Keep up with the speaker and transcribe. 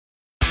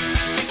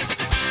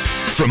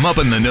From up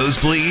in the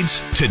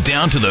nosebleeds to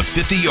down to the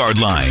 50-yard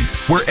line,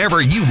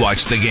 wherever you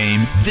watch the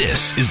game,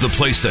 this is the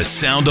place to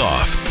sound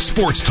off.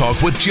 Sports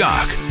Talk with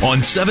Jock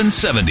on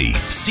 770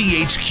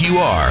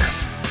 CHQR.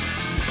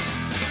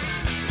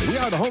 We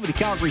are the home of the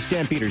Calgary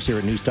Stampeders here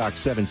at News Talk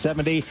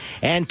 770.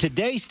 And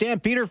today,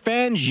 Stampeder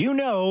fans,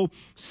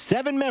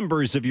 7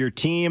 members of your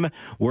team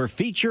were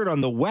featured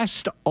on the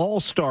West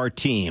All-Star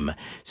team.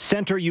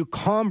 Center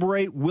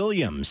Ucombre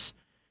Williams.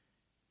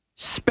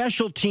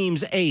 Special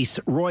teams ace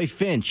Roy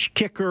Finch,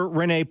 kicker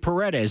Rene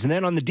Paredes. And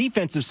then on the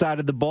defensive side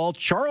of the ball,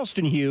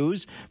 Charleston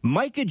Hughes,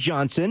 Micah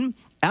Johnson,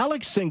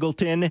 Alex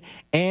Singleton,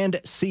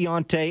 and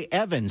Ciante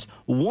Evans.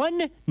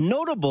 One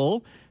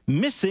notable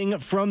missing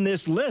from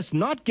this list,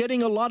 not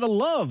getting a lot of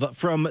love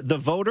from the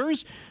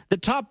voters, the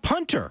top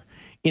punter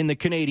in the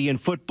Canadian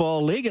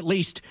Football League. At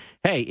least,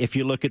 hey, if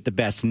you look at the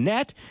best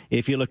net,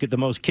 if you look at the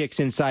most kicks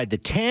inside the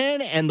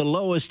 10 and the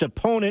lowest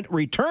opponent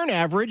return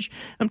average,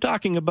 I'm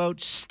talking about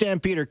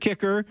Stampeder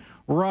kicker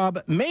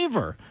Rob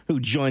Maver, who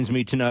joins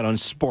me tonight on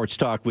Sports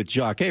Talk with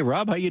Jock. Hey,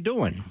 Rob, how you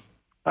doing?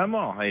 I'm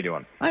well. How you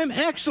doing? I'm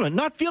excellent.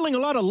 Not feeling a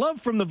lot of love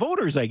from the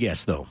voters, I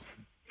guess, though.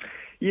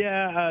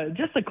 Yeah,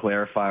 just to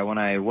clarify, when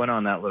I went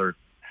on that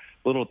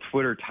little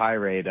Twitter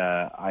tirade,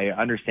 I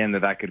understand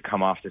that could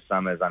come off to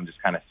some as I'm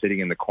just kind of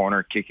sitting in the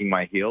corner kicking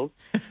my heels,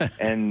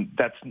 and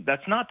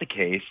that's not the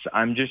case.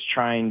 I'm just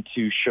trying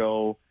to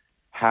show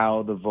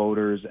how the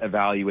voters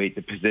evaluate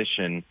the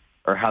position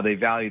or how they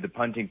value the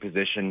punting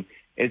position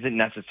isn't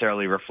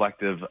necessarily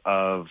reflective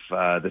of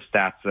the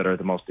stats that are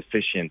the most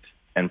efficient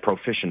and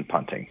proficient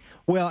punting.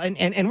 Well,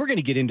 and we're going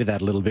to get into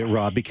that a little bit,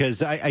 Rob,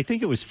 because I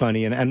think it was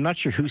funny, and I'm not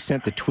sure who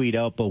sent the tweet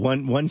out, but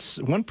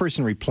one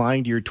person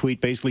replying to your tweet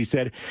basically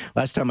said,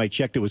 last time I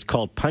checked, it was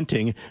called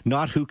punting,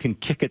 not who can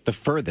kick it the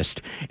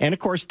furthest. And, of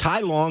course, Ty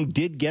Long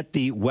did get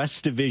the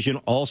West Division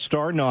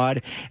All-Star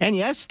nod. And,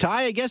 yes,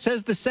 Ty, I guess,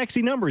 has the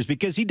sexy numbers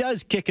because he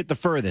does kick it the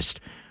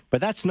furthest.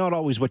 But that's not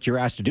always what you're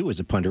asked to do as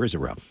a punter, is it,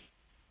 Rob?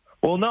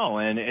 Well, no,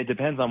 and it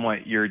depends on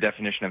what your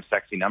definition of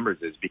sexy numbers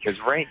is,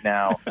 because right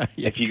now,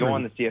 if you go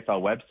on the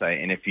CFL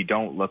website and if you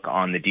don't look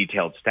on the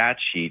detailed stat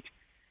sheet,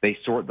 they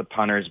sort the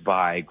punters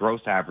by gross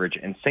average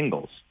and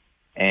singles.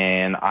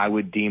 And I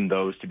would deem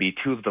those to be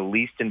two of the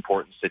least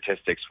important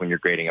statistics when you're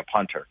grading a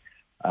punter.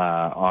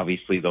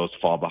 Obviously, those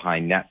fall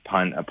behind net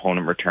punt,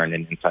 opponent return,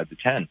 and inside the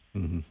 10.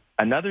 Mm-hmm.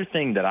 Another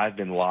thing that I've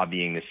been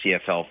lobbying the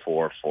CFL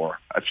for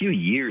a few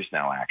years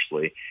now,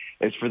 actually,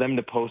 is for them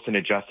to post an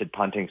adjusted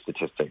punting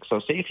statistic. So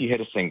say if you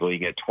hit a single, you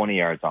get 20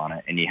 yards on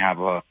it, and you have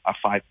a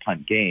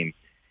 5-punt game,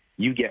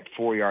 you get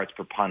 4 yards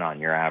per punt on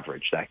your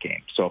average that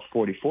game. So a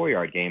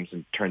 44-yard game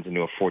turns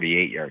into a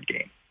 48-yard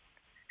game.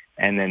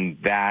 And then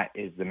that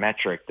is the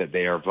metric that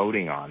they are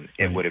voting on,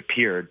 it would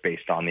appear,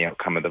 based on the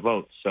outcome of the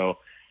vote. So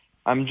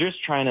I'm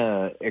just trying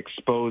to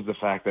expose the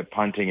fact that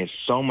punting is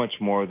so much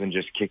more than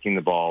just kicking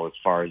the ball as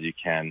far as you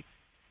can.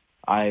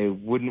 I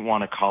wouldn't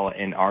want to call it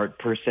an art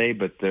per se,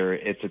 but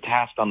it's a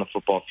task on the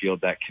football field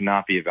that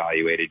cannot be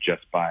evaluated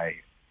just by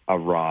a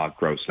raw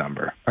gross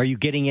number. Are you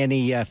getting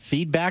any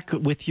feedback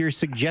with your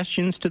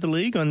suggestions to the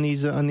league on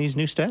these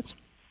new stats?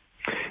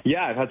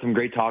 Yeah, I've had some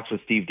great talks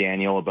with Steve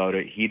Daniel about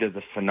it. He does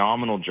a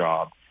phenomenal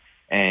job,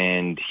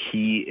 and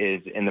he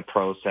is in the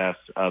process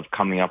of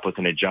coming up with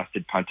an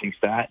adjusted punting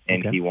stat,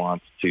 and he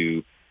wants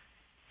to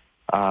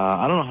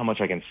I don't know how much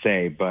I can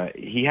say, but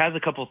he has a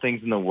couple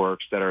things in the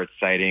works that are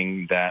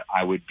exciting that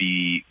I would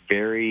be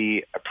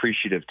very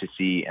appreciative to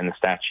see in the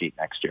stat sheet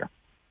next year.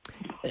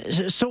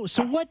 So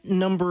what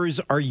numbers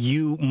are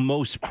you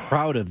most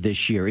proud of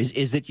this year?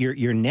 Is it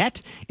your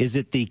net? Is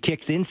it the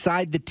kicks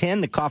inside the 10,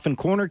 the coffin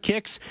corner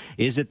kicks?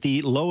 Is it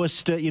the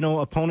lowest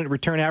opponent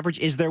return average?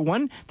 Is there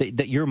one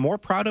that you're more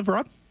proud of,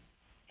 Rob?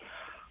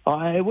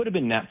 It would have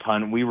been net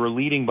punt. We were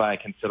leading by a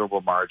considerable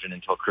margin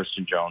until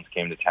Christian Jones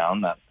came to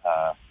town.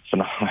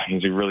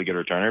 He's a really good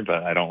returner,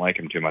 but I don't like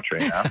him too much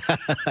right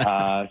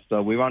now.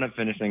 So we wound up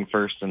finishing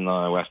first in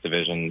the West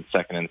Division,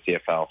 second in the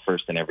CFL,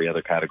 first in every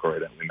other category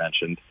that we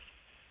mentioned.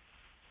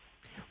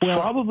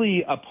 Well,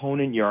 probably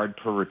opponent yard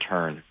per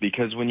return,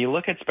 because when you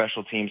look at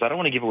special teams, I don't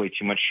want to give away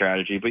too much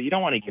strategy, but you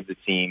don't want to give the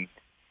team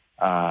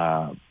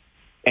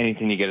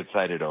anything to get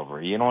excited over.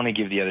 You don't want to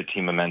give the other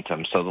team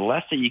momentum. So the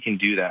less that you can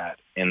do that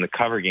in the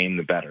cover game,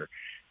 the better.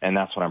 And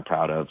that's what I'm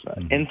proud of.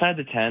 Mm-hmm. Inside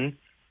the 10,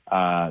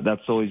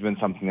 that's always been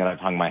something that I've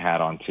hung my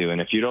hat on to. And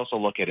if you'd also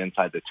look at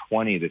inside the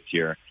 20 this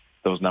year,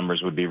 those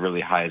numbers would be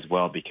really high as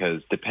well,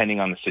 because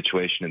depending on the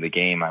situation of the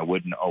game, I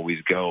wouldn't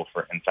always go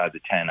for inside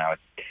the 10. I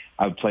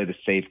would play the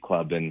safe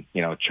club and,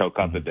 choke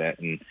up a bit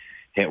and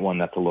hit one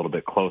that's a little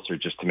bit closer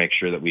just to make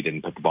sure that we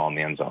didn't put the ball in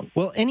the end zone.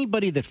 Well,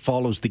 anybody that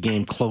follows the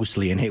game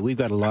closely, and hey, we've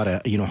got a lot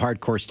of,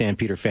 hardcore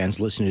Stampeder fans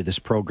listening to this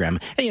program.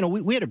 Hey,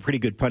 we had a pretty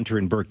good punter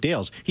in Burke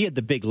Dales. He had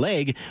the big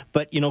leg,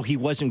 but, he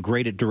wasn't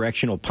great at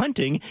directional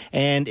punting,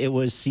 and it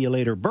was see you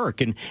later,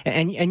 Burke.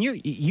 And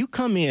you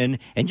come in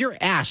and you're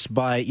asked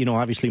by,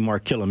 obviously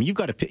Mark Killam,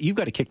 you've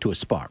got to kick to a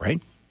spot,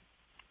 right?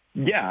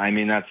 Yeah, I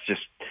mean, that's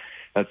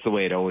the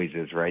way it always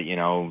is, right?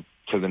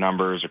 To the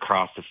numbers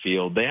across the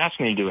field. They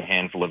asked me to do a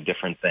handful of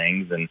different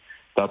things, and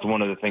that's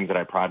one of the things that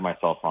I pride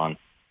myself on.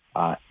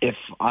 If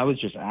I was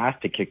just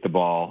asked to kick the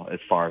ball as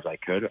far as I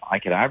could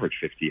average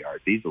 50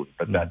 yards easily,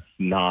 but that's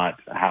not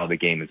how the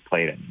game is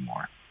played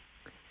anymore.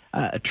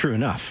 True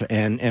enough,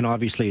 and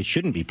obviously it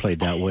shouldn't be played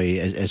that way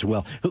as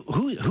well.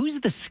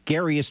 Who's the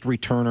scariest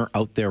returner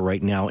out there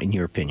right now, in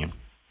your opinion?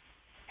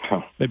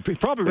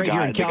 Probably right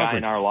here in Calgary. The guy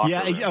in our locker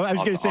room. I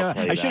was going to say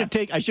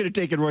I should have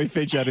taken Roy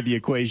Finch out of the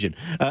equation.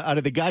 Out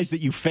of the guys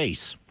that you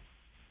face,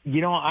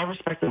 I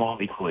respect them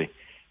all equally,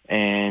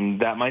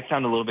 and that might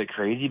sound a little bit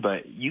crazy,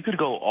 but you could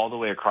go all the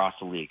way across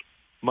the league.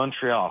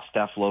 Montreal,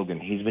 Steph Logan,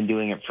 he's been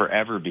doing it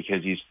forever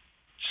because he's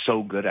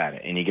so good at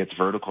it, and he gets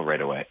vertical right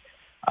away.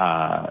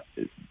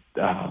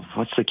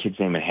 What's the kid's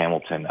name in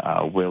Hamilton?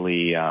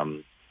 Willie.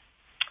 Well,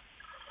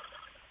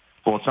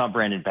 it's not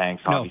Brandon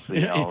Banks,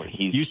 obviously. No,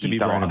 he used to be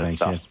Brandon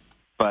Banks, yes.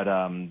 But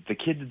the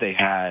kid that they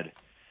had,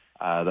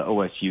 the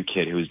OSU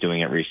kid who was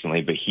doing it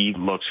recently, but he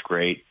looks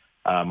great.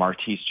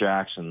 Martese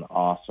Jackson,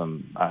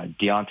 awesome.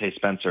 Deontay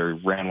Spencer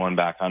ran one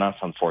back on us,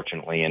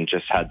 unfortunately, and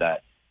just had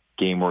that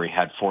game where he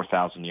had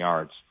 4,000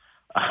 yards.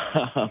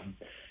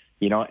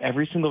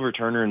 Every single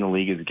returner in the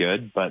league is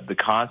good, but the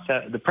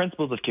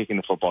principles of kicking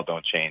the football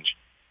don't change.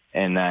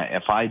 And that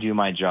if I do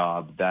my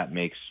job, that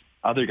makes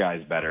other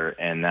guys better,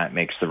 and that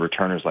makes the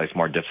returner's life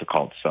more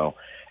difficult. So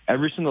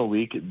every single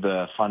week,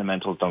 the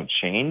fundamentals don't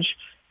change.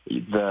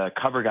 The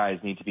cover guys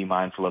need to be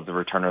mindful of the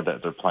returner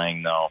that they're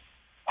playing, though,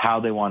 how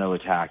they want to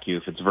attack you,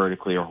 if it's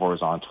vertically or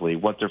horizontally,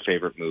 what their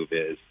favorite move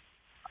is.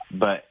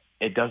 But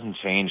it doesn't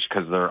change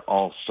because they're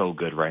all so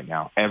good right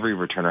now. Every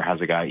returner has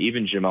a guy.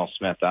 Even Jamel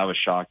Smith, I was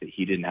shocked that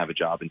he didn't have a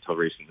job until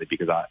recently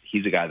because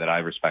he's a guy that I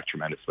respect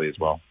tremendously as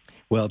well.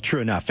 Well,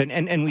 true enough.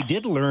 And we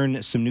did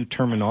learn some new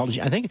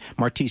terminology. I think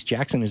Martese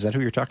Jackson, is that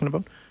who you're talking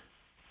about?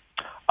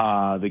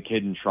 The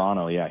kid in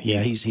Toronto, yeah.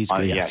 He's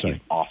good. He's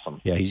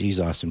awesome. Yeah, he's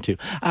awesome too.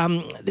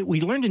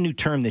 We learned a new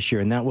term this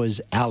year, and that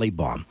was alley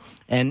bomb.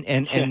 And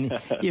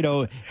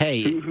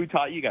hey, who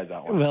taught you guys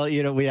that one? Well,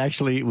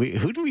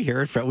 who did we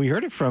hear it from? We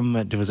heard it from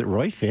was it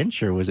Roy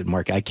Finch or was it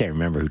Mark? I can't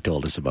remember who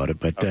told us about it.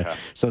 But okay.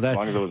 So that as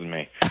long as it wasn't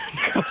me.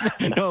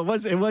 No,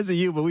 it wasn't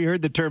you. But we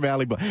heard the term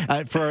alley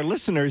bomb. For our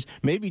listeners,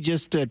 maybe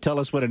just tell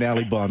us what an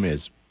alley bomb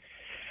is.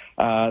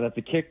 That's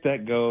a kick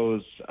that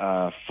goes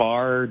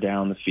far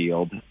down the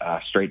field,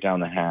 straight down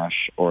the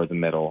hash or the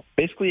middle.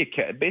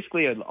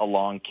 Basically a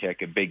long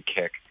kick, a big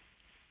kick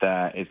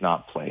that is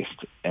not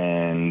placed.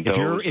 And if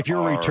you're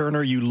a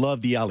returner, you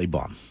love the alley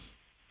bomb.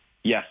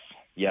 Yes,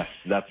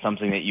 that's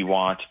something that you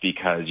want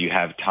because you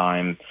have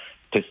time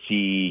to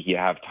see, you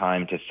have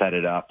time to set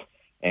it up,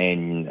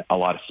 and a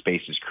lot of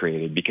space is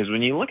created. Because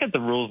when you look at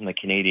the rules in the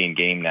Canadian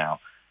game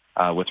now,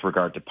 with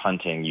regard to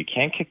punting, you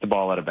can't kick the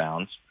ball out of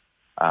bounds.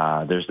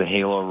 There's the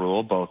halo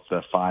rule, both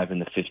the 5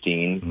 and the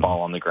 15,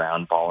 ball on the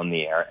ground, ball in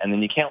the air, and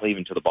then you can't leave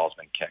until the ball's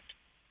been kicked.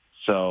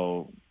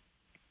 So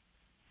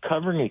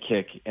covering a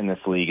kick in this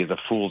league is a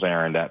fool's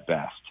errand at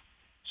best.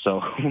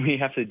 So we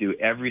have to do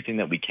everything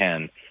that we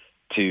can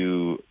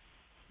to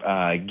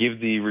give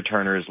the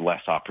returners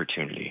less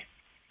opportunity.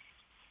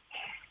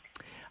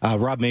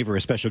 Rob Maver, a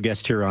special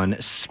guest here on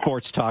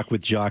Sports Talk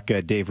with Jock.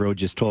 Dave Rowe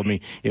just told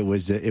me it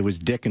was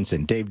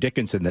Dickinson, Dave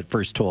Dickinson, that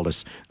first told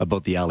us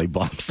about the alley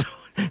bombs.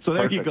 So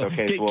there Perfect. you go.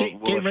 Okay.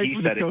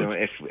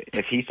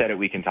 If he said it,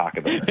 we can talk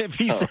about it. If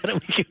he said it,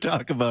 we can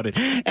talk about it.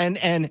 And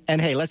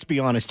hey, let's be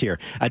honest here.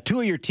 Two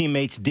of your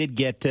teammates did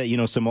get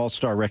some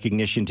All-Star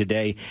recognition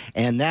today,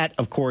 and that,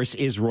 of course,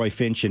 is Roy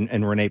Finch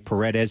and Rene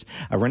Paredes.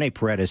 Rene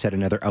Paredes had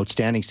another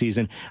outstanding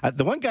season.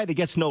 The one guy that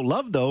gets no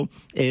love, though,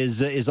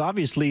 is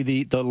obviously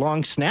the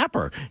long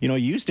snapper. You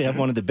used to have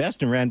one of the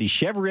best in Randy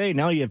Chevrier.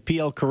 Now you have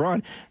P.L.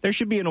 Caron. There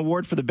should be an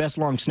award for the best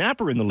long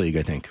snapper in the league,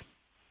 I think.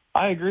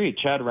 I agree.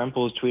 Chad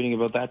Rempel was tweeting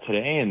about that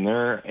today, and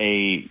they're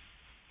a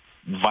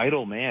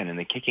vital man in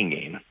the kicking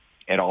game.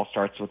 It all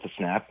starts with the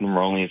snap, and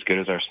we're only as good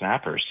as our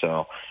snappers.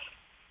 So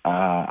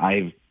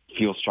I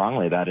feel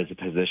strongly that is a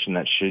position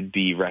that should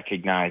be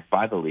recognized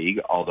by the league,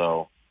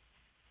 although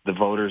the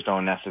voters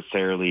don't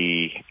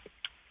necessarily,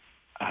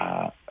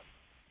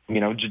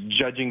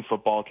 judging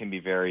football can be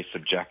very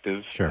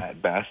subjective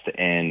at best,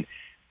 and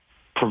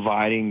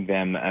providing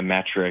them a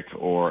metric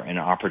or an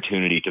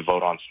opportunity to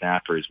vote on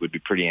snappers would be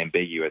pretty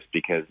ambiguous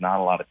because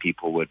not a lot of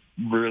people would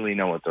really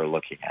know what they're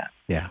looking at.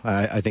 Yeah,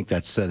 I think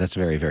that's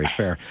very, very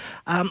fair.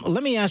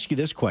 Let me ask you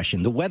this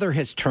question. The weather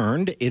has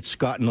turned. It's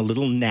gotten a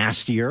little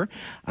nastier.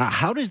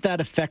 How does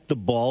that affect the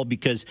ball?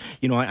 Because,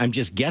 I'm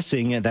just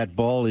guessing that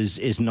ball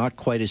is not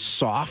quite as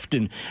soft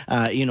and,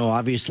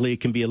 obviously it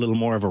can be a little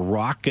more of a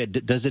rock.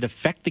 Does it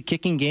affect the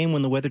kicking game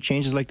when the weather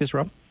changes like this,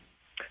 Rob?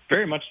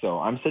 Very much so.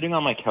 I'm sitting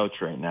on my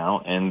couch right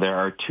now, and there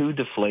are 2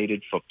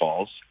 deflated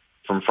footballs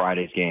from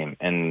Friday's game.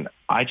 And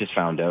I just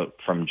found out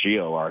from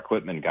Gio, our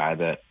equipment guy,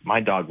 that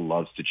my dog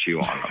loves to chew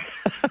on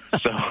them.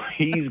 So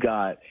he's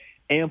got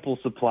ample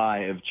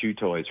supply of chew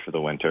toys for the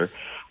winter.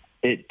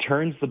 It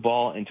turns the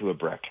ball into a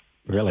brick.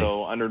 Really?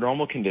 So under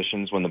normal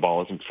conditions, when the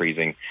ball isn't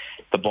freezing,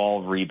 the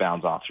ball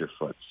rebounds off your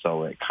foot.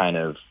 So it kind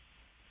of,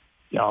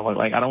 I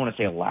don't want to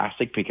say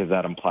elastic because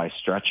that implies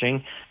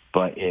stretching,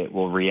 but it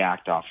will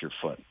react off your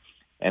foot.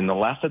 And the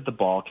less that the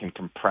ball can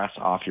compress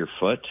off your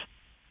foot,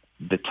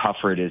 the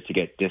tougher it is to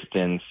get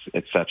distance,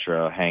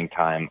 etc., hang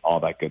time, all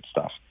that good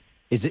stuff.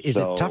 Is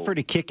it tougher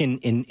to kick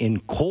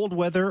in cold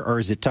weather, or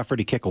is it tougher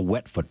to kick a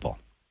wet football?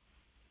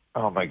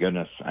 Oh, my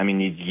goodness. I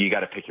mean, you got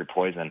to pick your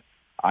poison.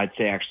 I'd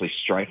say actually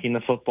striking the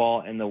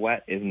football in the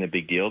wet isn't a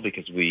big deal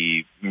because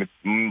we,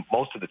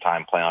 most of the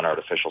time, play on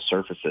artificial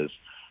surfaces.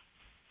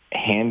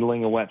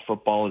 Handling a wet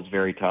football is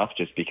very tough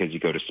just because you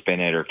go to spin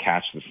it or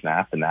catch the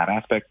snap, and that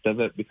aspect of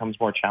it becomes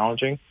more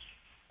challenging.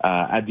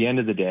 At the end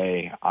of the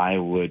day, I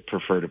would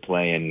prefer to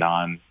play in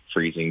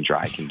non-freezing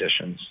dry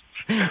conditions.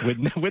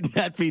 Wouldn't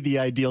that be the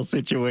ideal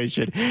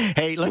situation?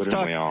 Hey, let's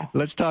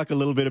talk a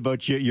little bit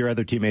about your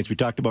other teammates. We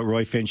talked about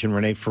Roy Finch and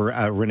Rene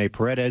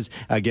Paredes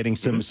getting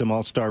some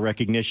All-Star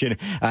recognition.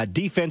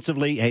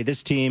 Defensively, hey,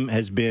 this team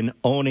has been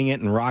owning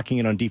it and rocking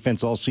it on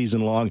defense all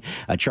season long.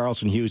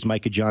 Charleston Hughes,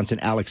 Micah Johnson,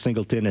 Alex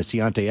Singleton,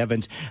 Ciante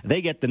Evans,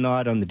 they get the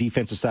nod on the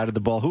defensive side of the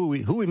ball. Who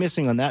are we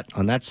missing on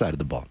that side of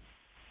the ball?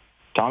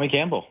 Tommy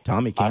Campbell. I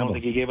don't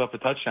think he gave up a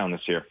touchdown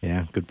this year.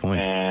 Yeah, good point.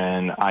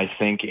 And I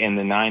think in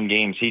the 9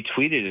 games, he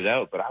tweeted it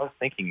out, but I was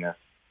thinking this.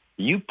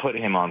 You put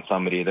him on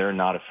somebody, they're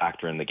not a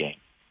factor in the game.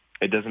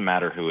 It doesn't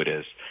matter who it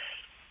is.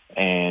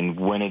 And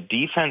when a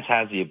defense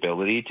has the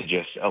ability to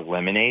just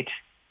eliminate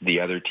the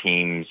other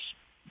team's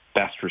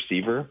best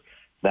receiver,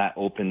 that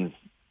opens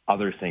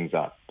other things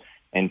up.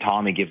 And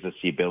Tommy gives us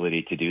the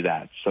ability to do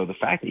that. So the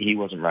fact that he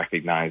wasn't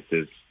recognized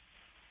is...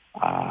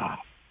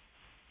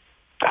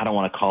 I don't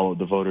want to call it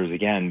the voters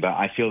again, but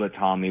I feel that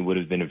Tommy would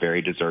have been a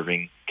very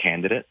deserving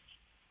candidate.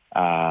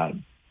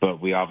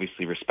 But we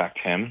obviously respect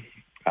him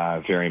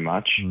very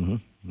much. Mm-hmm.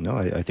 No,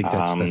 I think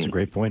that's a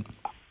great point.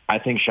 I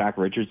think Shaq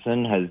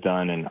Richardson has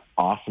done an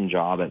awesome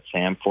job at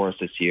Sam for us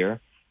this year.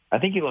 I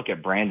think you look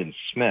at Brandon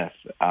Smith.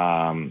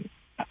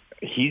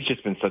 He's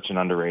just been such an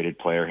underrated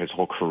player his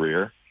whole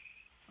career.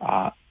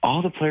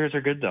 All the players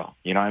are good, though.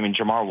 You know, I mean,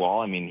 Jamar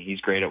Wall, he's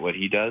great at what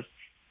he does.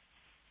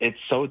 It's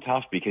so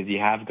tough because you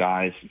have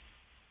guys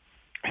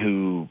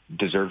who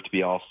deserve to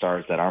be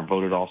all-stars that aren't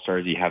voted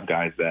all-stars. You have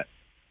guys that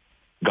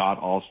got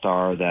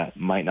all-star that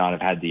might not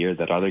have had the year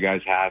that other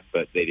guys have,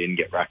 but they didn't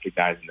get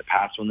recognized in the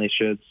past when they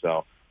should.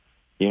 So,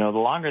 you know, the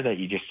longer that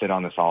you just sit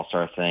on this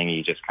all-star thing,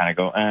 you just kind of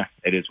go,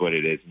 it is what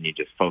it is, and you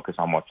just focus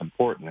on what's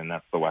important, and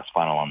that's the West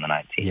Final on the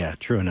 19th. Yeah,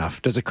 true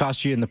enough. Does it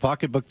cost you in the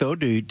pocketbook, though?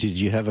 Did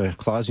you have a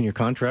clause in your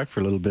contract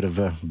for a little bit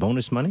of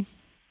bonus money?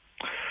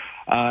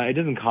 It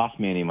doesn't cost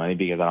me any money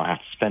because I don't have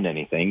to spend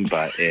anything,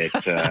 but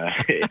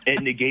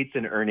it negates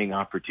an earning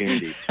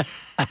opportunity.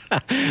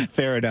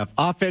 Fair enough.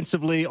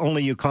 Offensively,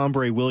 only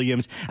Ucombre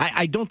Williams.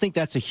 I don't think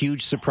that's a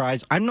huge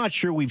surprise. I'm not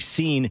sure we've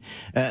seen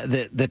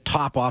the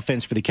top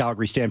offense for the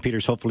Calgary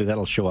Stampeders. Hopefully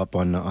that'll show up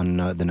on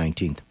the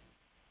 19th.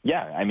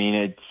 Yeah,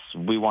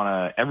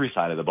 every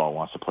side of the ball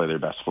wants to play their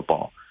best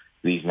football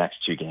these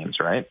next 2 games,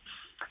 right?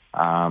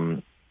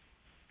 I'm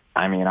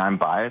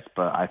biased,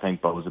 but I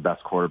think Bo's the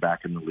best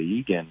quarterback in the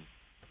league, and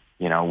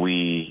you know,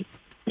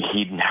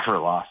 he'd never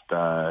lost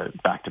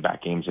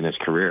back-to-back games in his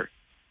career.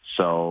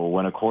 So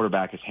when a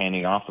quarterback is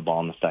handing off the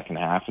ball in the second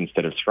half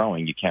instead of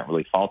throwing, you can't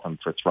really fault him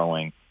for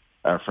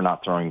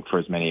not throwing for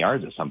as many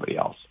yards as somebody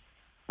else.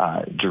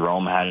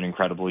 Jerome had an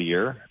incredible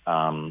year.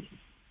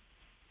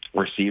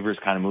 Receivers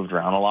kind of moved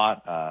around a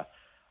lot.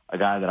 A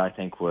guy that I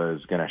think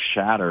was going to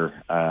shatter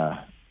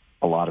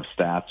a lot of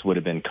stats would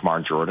have been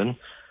Kamar Jordan.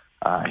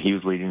 He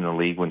was leading the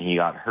league when he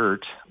got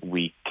hurt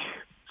week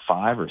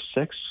 5 or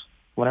 6,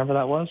 whatever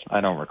that was. I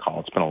don't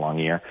recall. It's been a long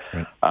year.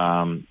 Right.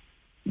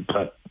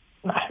 But,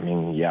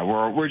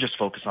 we're just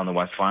focused on the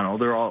West Final.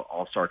 They're all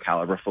all-star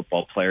caliber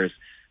football players.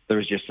 There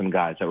was just some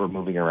guys that were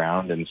moving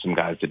around, and some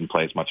guys didn't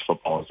play as much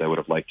football as they would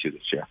have liked to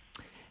this year.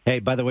 Hey,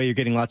 by the way, you're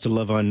getting lots of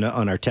love on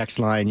our text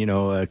line. You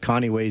know,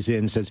 Connie weighs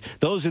in, says,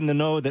 those in the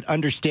know that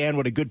understand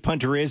what a good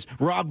punter is.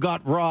 Rob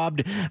got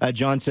robbed.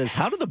 John says,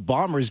 how do the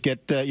Bombers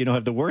get,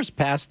 have the worst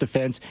pass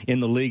defense in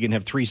the league and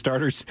have 3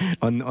 starters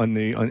in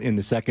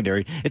the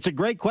secondary? It's a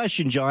great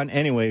question, John.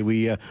 Anyway,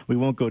 we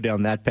won't go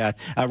down that path.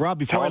 Rob,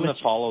 before Tell him to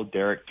follow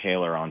Derek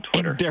Taylor on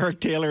Twitter. Derek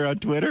Taylor on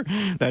Twitter?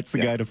 That's the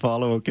guy to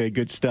follow. Okay,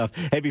 good stuff.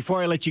 Hey,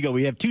 before I let you go,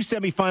 we have 2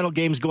 semifinal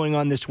games going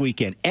on this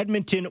weekend.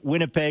 Edmonton,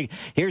 Winnipeg.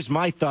 Here's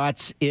my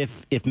thoughts.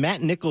 If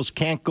Matt Nichols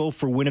can't go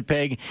for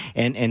Winnipeg,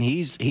 and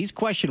he's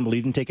questionable,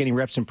 he didn't take any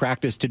reps in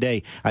practice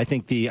today, I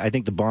think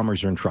the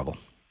Bombers are in trouble.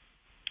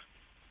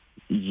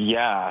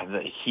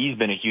 Yeah, he's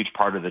been a huge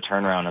part of the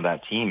turnaround of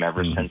that team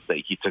ever since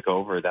he took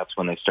over. That's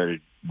when they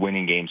started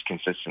winning games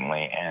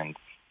consistently. And,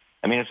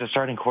 it's a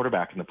starting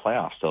quarterback in the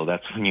playoffs, so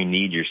that's when you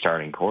need your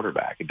starting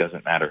quarterback. It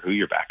doesn't matter who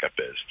your backup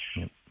is.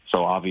 Yep.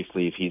 So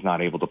obviously if he's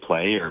not able to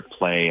play or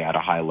play at a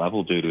high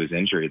level due to his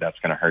injury, that's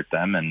going to hurt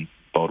them and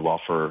bode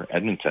well for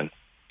Edmonton.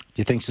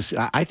 I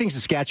think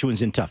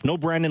Saskatchewan's in tough. No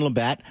Brandon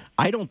Labatt.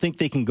 I don't think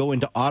they can go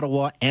into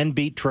Ottawa and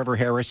beat Trevor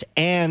Harris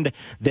and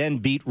then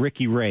beat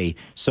Ricky Ray.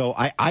 So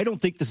I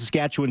don't think the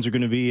Saskatchewans are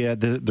going to be,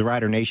 the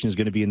Rider Nation is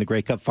going to be in the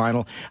Grey Cup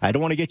final. I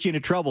don't want to get you into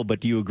trouble, but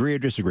do you agree or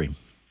disagree?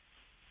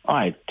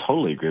 I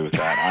totally agree with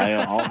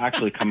that.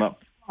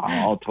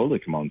 I'll totally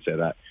come out and say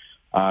that.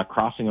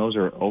 crossing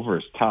over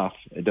is tough.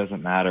 It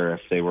doesn't matter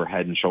if they were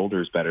head and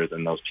shoulders better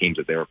than those teams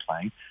that they were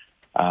playing.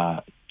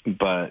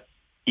 But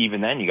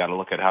even then, you got to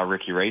look at how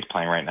Ricky Ray's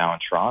playing right now in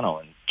Toronto.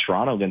 And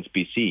Toronto against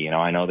BC,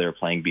 I know they were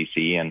playing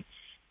BC, and,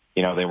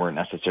 they weren't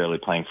necessarily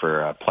playing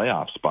for a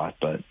playoff spot,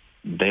 but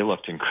they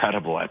looked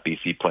incredible at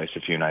BC Place a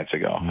few nights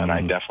ago, and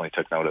I definitely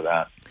took note of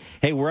that.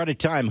 Hey, we're out of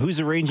time. Who's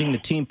arranging the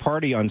team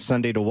party on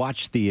Sunday to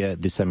watch the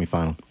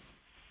semifinal?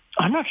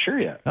 I'm not sure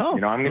yet. Oh, I'm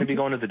going to be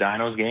going to the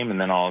Dinos game, and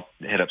then I'll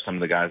hit up some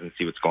of the guys and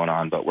see what's going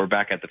on. But we're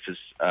back at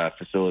the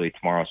facility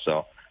tomorrow,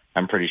 so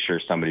I'm pretty sure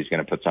somebody's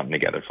going to put something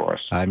together for us.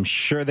 I'm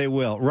sure they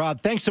will.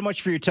 Rob, thanks so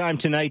much for your time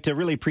tonight. I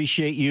really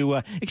appreciate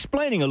you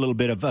explaining a little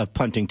bit of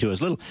punting to us.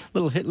 Little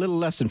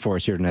lesson for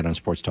us here tonight on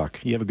Sports Talk.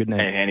 You have a good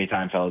night. Hey,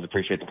 anytime, fellas.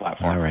 Appreciate the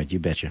platform. All right, you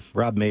betcha.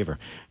 Rob Maver,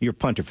 your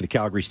punter for the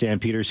Calgary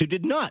Stampeders, who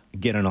did not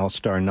get an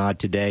all-star nod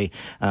today,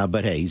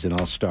 but hey, he's an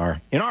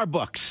all-star in our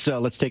books.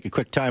 Let's take a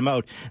quick time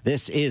out.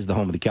 This is the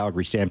home of the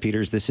Calgary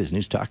Stampeders. This is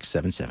News Talk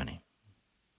 770.